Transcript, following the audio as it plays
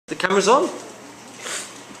The camera's on.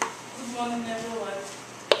 Good morning, everyone.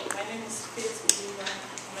 My name is Faith Uliva.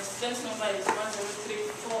 My student number is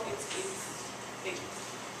 1034888.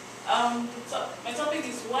 My topic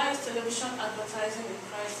is why is television advertising in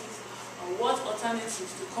crisis and what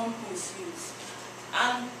alternatives do companies use?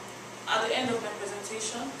 And at the end of my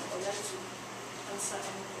presentation, I would like to answer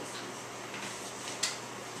any questions.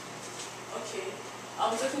 Okay,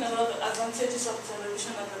 I'll be talking about the advantages of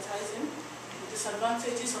television advertising,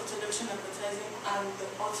 disadvantages of television advertising, and the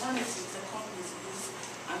alternatives that companies use,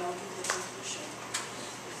 and I'll give the conclusion.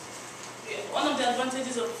 One of the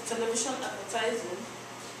advantages of television advertising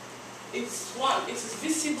is it is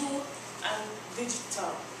visible and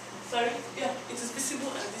digital. It is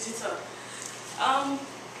visible and digital.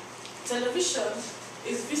 Television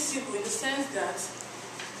is visible in the sense that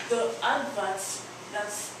the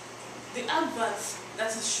advertisement that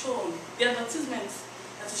is shown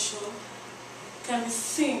can be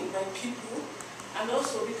seen by people, and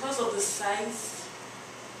also because of the size.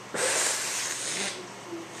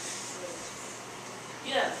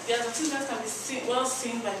 The advertisements can be well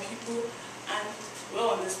seen by people and well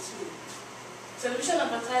understood. Television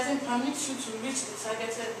advertising permits you to reach the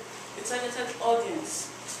targeted audience.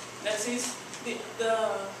 That is, you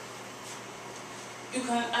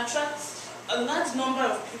can attract a large number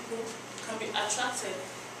of people can be attracted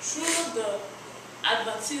through the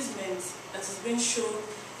advertisements that is being shown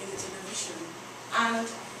in the television. And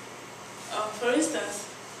for instance,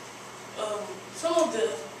 some of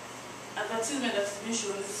the advertisement that is being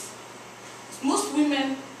shown is most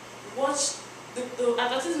women watch the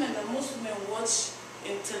advertisement that most women watch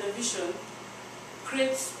in television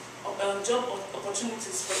creates job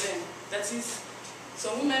opportunities for them. That is,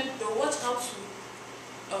 some women, they watch how to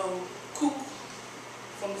cook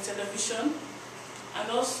from the television,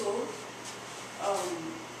 and also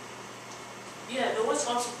they watch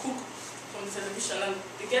how to cook from the television and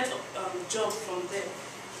they get a job from there.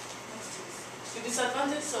 The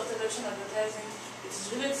disadvantages of television advertising, it is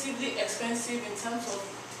relatively expensive in terms of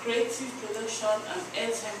creative production and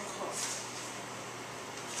airtime costs.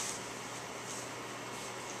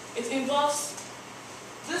 It involves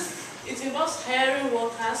hiring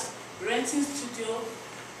workers, renting studio,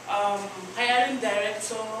 hiring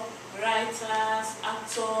director, writers,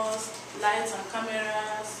 actors, lights and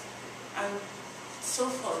cameras, and so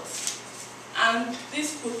forth. And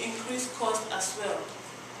this could increase cost as well.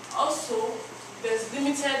 Also, there's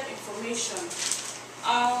limited information.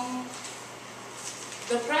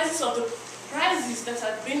 The prices that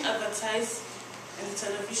are being advertised in the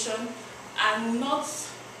television are not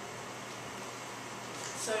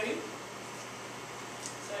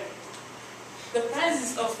the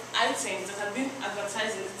prices of items that have been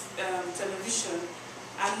advertised in television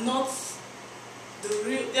are not the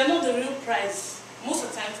real. They are not the real price. Most of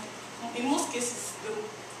the time, in most cases,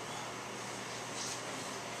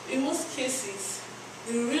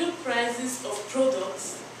 the real prices of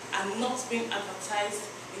products are not being advertised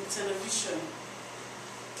in television.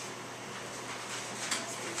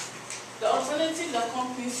 The alternative that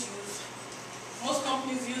companies use. Most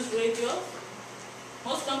companies use radio.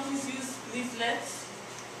 Most companies use leaflets.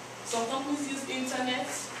 Some companies use internet,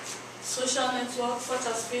 social networks such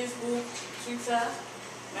as Facebook, Twitter,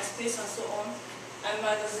 MySpace, and so on, and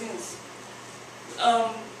magazines.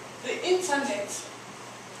 The internet,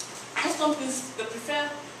 most companies, they prefer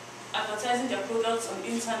advertising their products on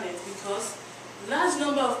internet because large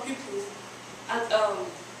number of people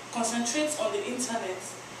concentrate on the internet.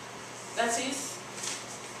 That is,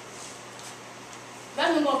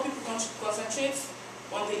 large number of people concentrate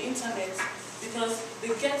on the internet because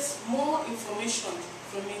they get more information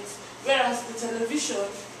from it. Whereas the television,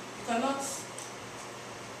 you cannot.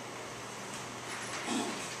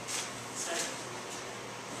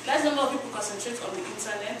 Large number of people concentrate on the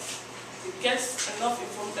internet. They get a lot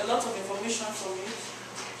of information from it.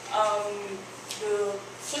 The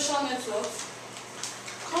social networks.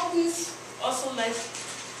 Companies also like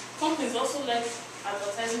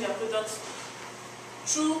advertising their products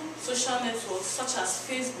through social networks such as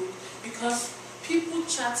Facebook, because people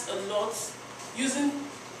chat a lot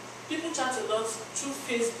through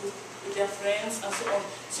Facebook with their friends and so on.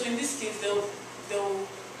 So in this case, they'll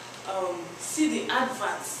see the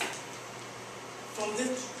adverts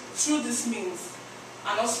through this means,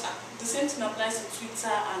 and also the same thing applies to Twitter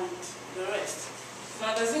and the rest.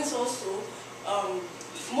 Magazines also,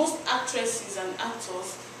 most actresses and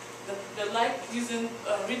actors, they like reading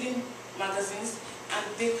magazines, and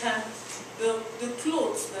they can the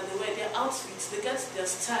clothes that they wear, their outfits, they get their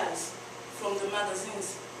styles from the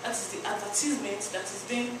magazines. That is the advertisement that is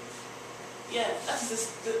being, that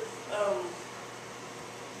is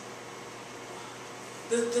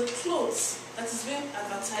the clothes that is being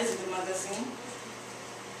advertised in the magazine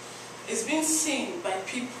is being seen by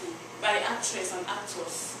people, by actresses and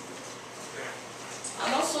actors.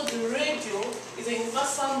 And also the radio is a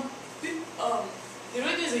universal medium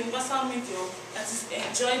that is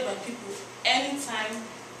enjoyed by people anytime,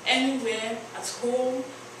 anywhere, at home,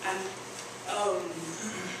 and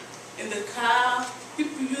in the car.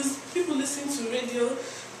 People listen to radio.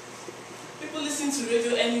 People listen to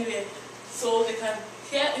radio anywhere, so they can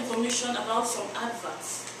hear information about some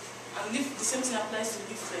adverts. And the same thing applies to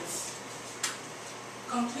leaflets.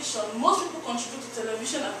 Conclusion: most people contribute to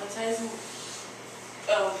television advertising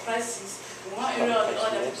prices in one area or the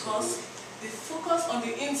other because they focus on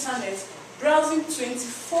the internet, browsing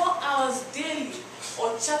 24 hours daily,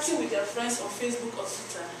 or chatting with their friends on Facebook or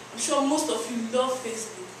Twitter. I'm sure most of you love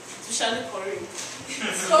Facebook, especially Korean.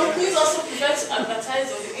 Companies also prefer to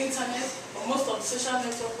advertise on the internet or most of the social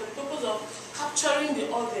networks for the purpose of capturing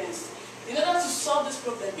the audience. In order to solve this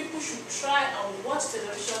problem, people should try and watch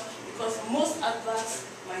television because most adverts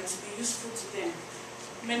might be useful to them.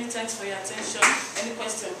 Many thanks for your attention. Any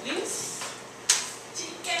question, please?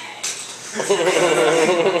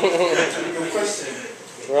 Your question.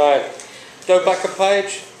 Right. Go back a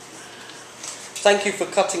page. Thank you for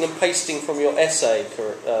cutting and pasting from your essay,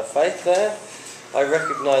 Faith, there. I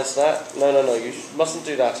recognise that. No, you mustn't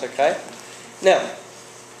do that, okay? Now,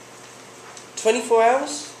 24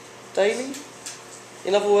 hours daily?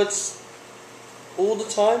 In other words, all the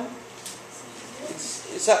time?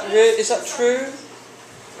 Is that true?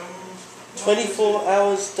 24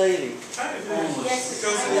 hours daily.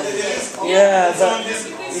 Yeah, but it's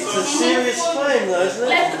a serious claim though, isn't it?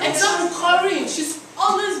 Like example, Corinne, she's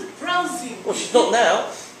always browsing. Well, she's not now.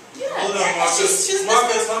 Yeah, Hold on, Marcus. she's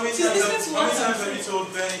Marcus, how many listening to times have you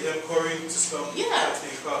told Benny and Corinne to stop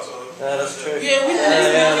catching cars? Yeah, that's true. Yeah, we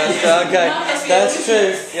that's true. Okay, that's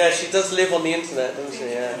true. Yeah, she does live on the internet, doesn't she?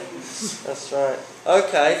 Yeah, that's right.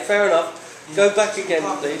 Okay, fair enough. Go back again,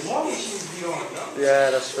 please. Yeah,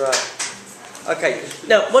 that's right. Okay,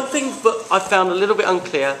 now one thing that I found a little bit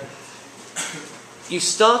unclear, you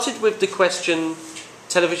started with the question,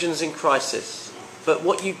 television's in crisis, but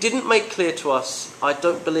what you didn't make clear to us, I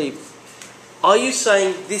don't believe, are you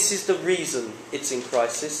saying this is the reason it's in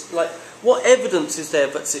crisis? Like, what evidence is there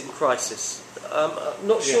that it's in crisis? I'm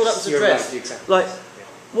not sure that was addressed. Right, exactly. Like,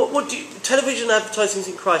 what do you, television advertising is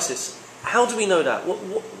in crisis, how do we know that?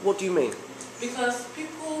 What do you mean? Because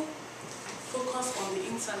people focus on the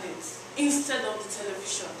internet instead of the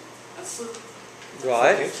television. And so,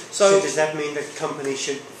 right. Okay. So does that mean that companies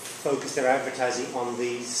should focus their advertising on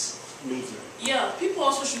these media? yeah, people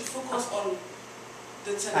also should focus on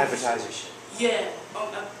the television. Advertisers. Yeah,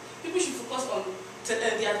 people should focus on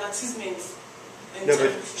the advertisements. No,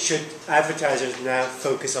 but should advertisers now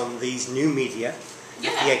focus on these new media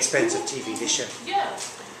at the expense of TV? They should. Yeah.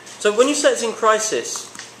 So when you say it's in crisis,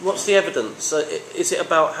 what's the evidence? Is it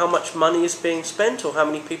about how much money is being spent, or how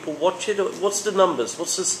many people watch it? Or what's the numbers?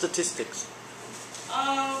 What's the statistics?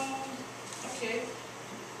 Okay.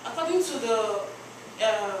 According to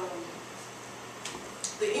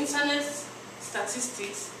the internet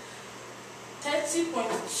statistics,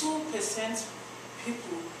 30.2%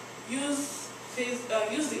 people use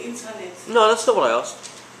the internet. No, that's not what I asked.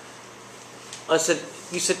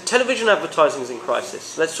 You said television advertising is in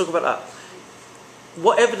crisis. Let's talk about that.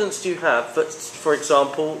 What evidence do you have that, for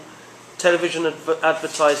example, television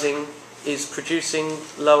advertising is producing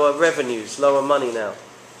lower revenues, lower money now?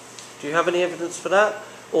 Do you have any evidence for that?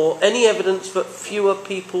 Or any evidence that fewer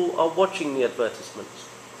people are watching the advertisements?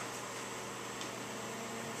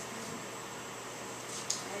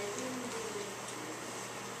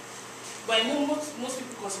 But I know most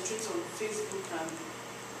people concentrate on Facebook and...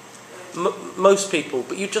 Most people,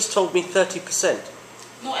 but you just told me 30%.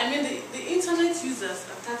 No, I mean the internet users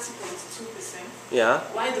are 30.2%. Yeah.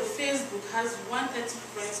 While the Facebook has 130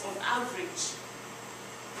 friends on average.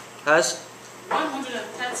 Has?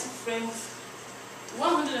 130 friends,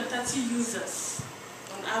 130 users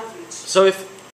on average. So if